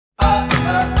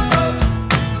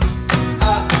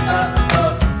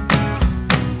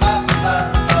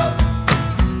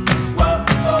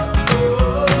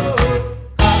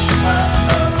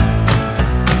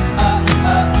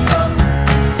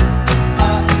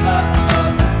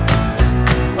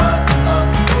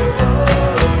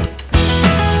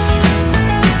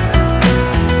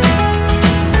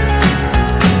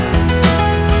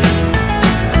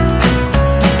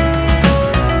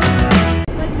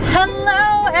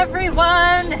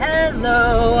everyone,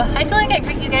 hello. I feel like I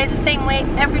greet you guys the same way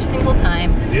every single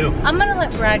time. You do. I'm gonna let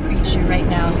Brad greet you right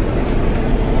now.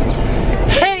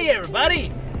 Hey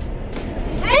everybody!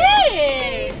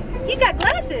 Hey! You got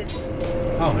glasses.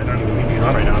 Oh, I don't even need these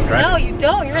on right now. I'm driving. No, you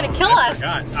don't. You're gonna kill I us.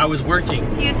 forgot. I was working.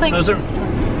 He was playing. Those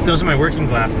are my working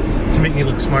glasses to make me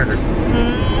look smarter.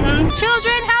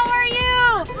 Children, how are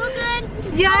you? We're good.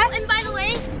 Yes. Oh, and by the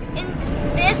way, in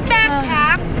this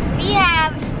backpack, we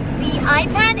have the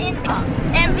iPad and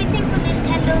everything for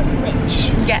Nintendo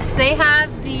Switch. Yes, they have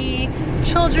the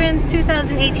Children's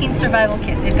 2018 Survival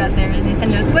Kit. They've got their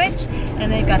Nintendo Switch,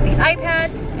 and they've got the iPad,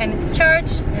 and it's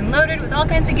charged and loaded with all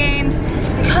kinds of games.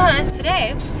 Because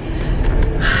today,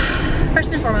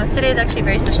 first and foremost, today is actually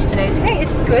very special today. Today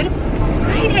is Good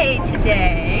Friday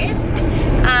today.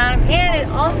 And it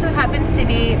also happens to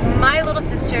be my little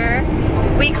sister.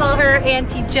 We call her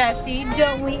Auntie Jessie,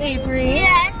 don't we, Avery?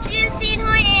 Yes, you've seen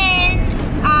her in,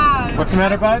 What's the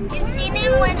matter, bud? you've seen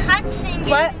him when Hudson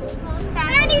What? gets his full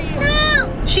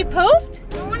tattoo. She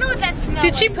pooped? I wonder what that smells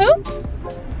Did she like. poop?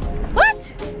 What?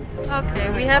 Okay,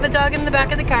 we have a dog in the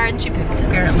back of the car and she pooped,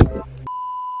 apparently.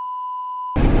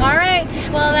 All right,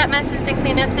 well that mess has been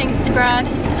cleaned up thanks to Brad.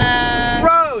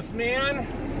 Gross, man!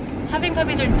 Having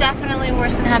puppies are definitely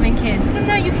worse than having kids. Even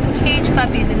though you can cage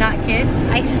puppies and not kids,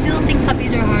 I still think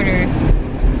puppies are harder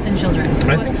than children.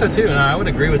 I think so too, and I would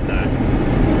agree with that.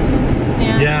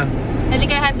 Yeah. I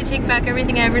think I have to take back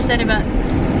everything I ever said about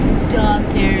dog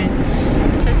parents.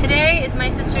 So today is my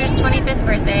sister's 25th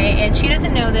birthday, and she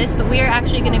doesn't know this, but we are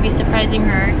actually going to be surprising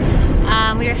her.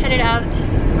 We are headed out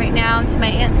right now to my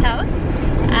aunt's house,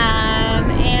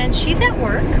 and she's at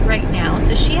work right now,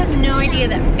 so she has no idea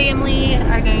that family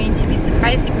are going to be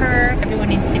surprising her. Everyone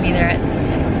needs to be there at 6,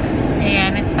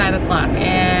 and it's 5 o'clock,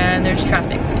 and there's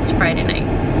traffic. It's Friday night.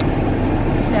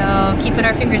 So keeping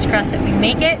our fingers crossed that we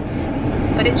make it,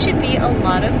 but it should be a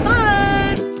lot of fun.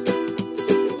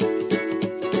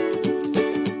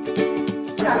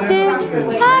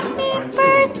 Happy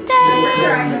birthday,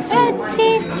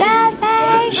 Auntie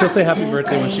Jessie! She'll say happy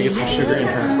birthday when she gets some sugar in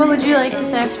her. What would you like to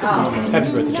say?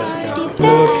 Happy birthday, Jessica.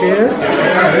 Little kiss.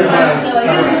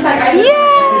 Yay!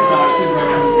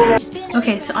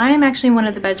 Okay, so I am actually in one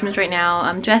of the bedrooms right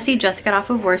now. Jessie just got off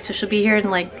of work, so she'll be here in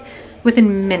like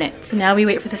within minutes. So now we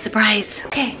wait for the surprise.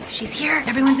 Okay, she's here.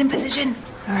 Everyone's in position.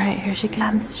 All right, here she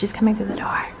comes. She's coming through the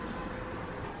door.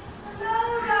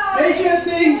 Hey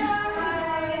Jessie!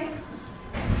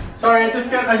 Sorry, I just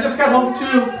got home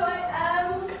too.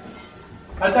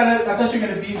 I thought you were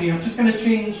gonna beat me. I'm just gonna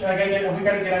change. We gotta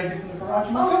get Isaac in the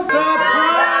garage.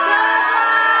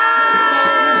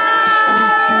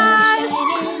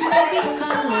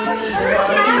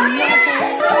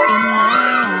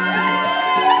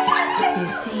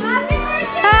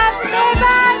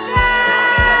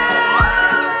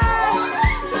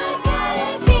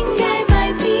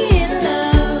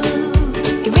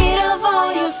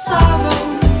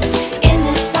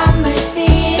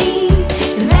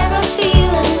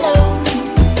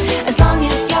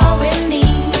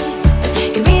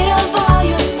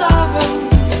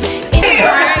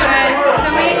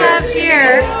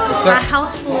 A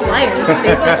house full of liars,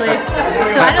 basically.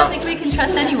 So I don't think we can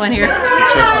trust anyone here.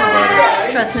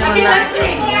 Trust no one.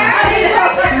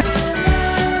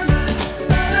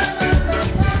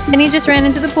 Penny just ran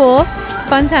into the pool.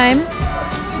 Fun times.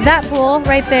 That pool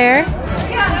right there.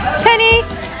 Penny!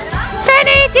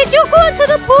 Penny, did you go into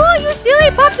the pool, you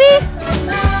silly puppy?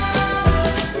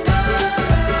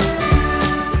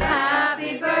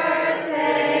 Happy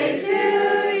birthday to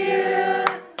you.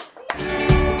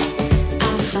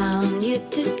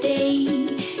 Today,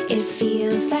 it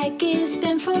feels like it's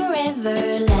been forever.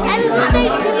 Happy birthday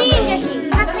to me, Jessie.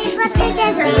 Happy birthday,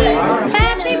 Jessie.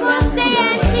 Happy birthday,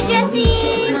 Auntie Jessie.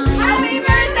 Happy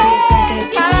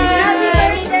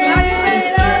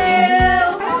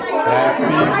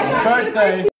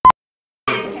birthday.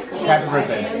 Happy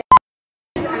birthday.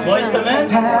 Boys, come in.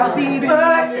 Happy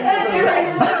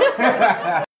birthday.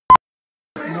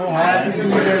 No, happy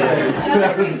birthday.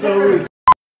 That was so rude.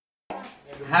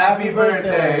 Happy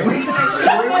birthday! Happy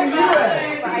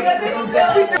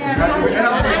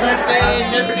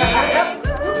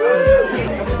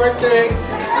birthday!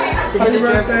 Happy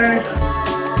birthday!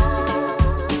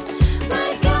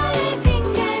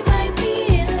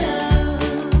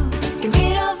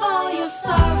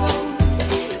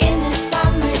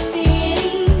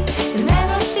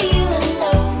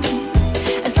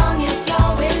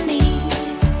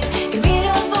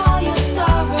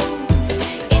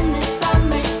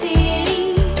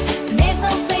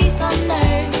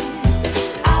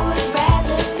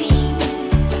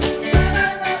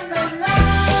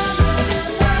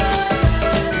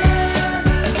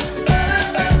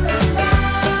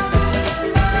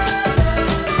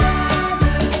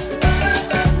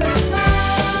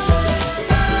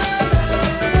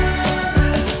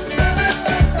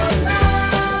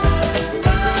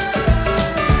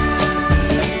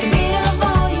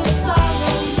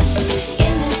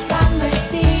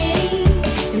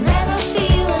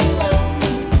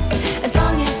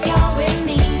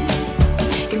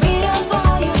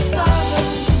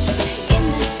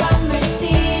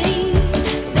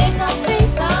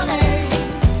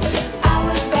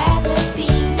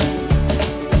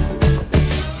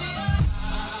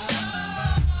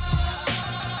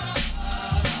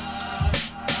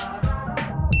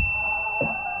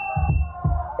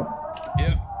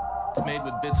 made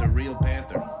with bits of real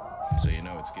panther, so you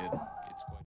know it's good.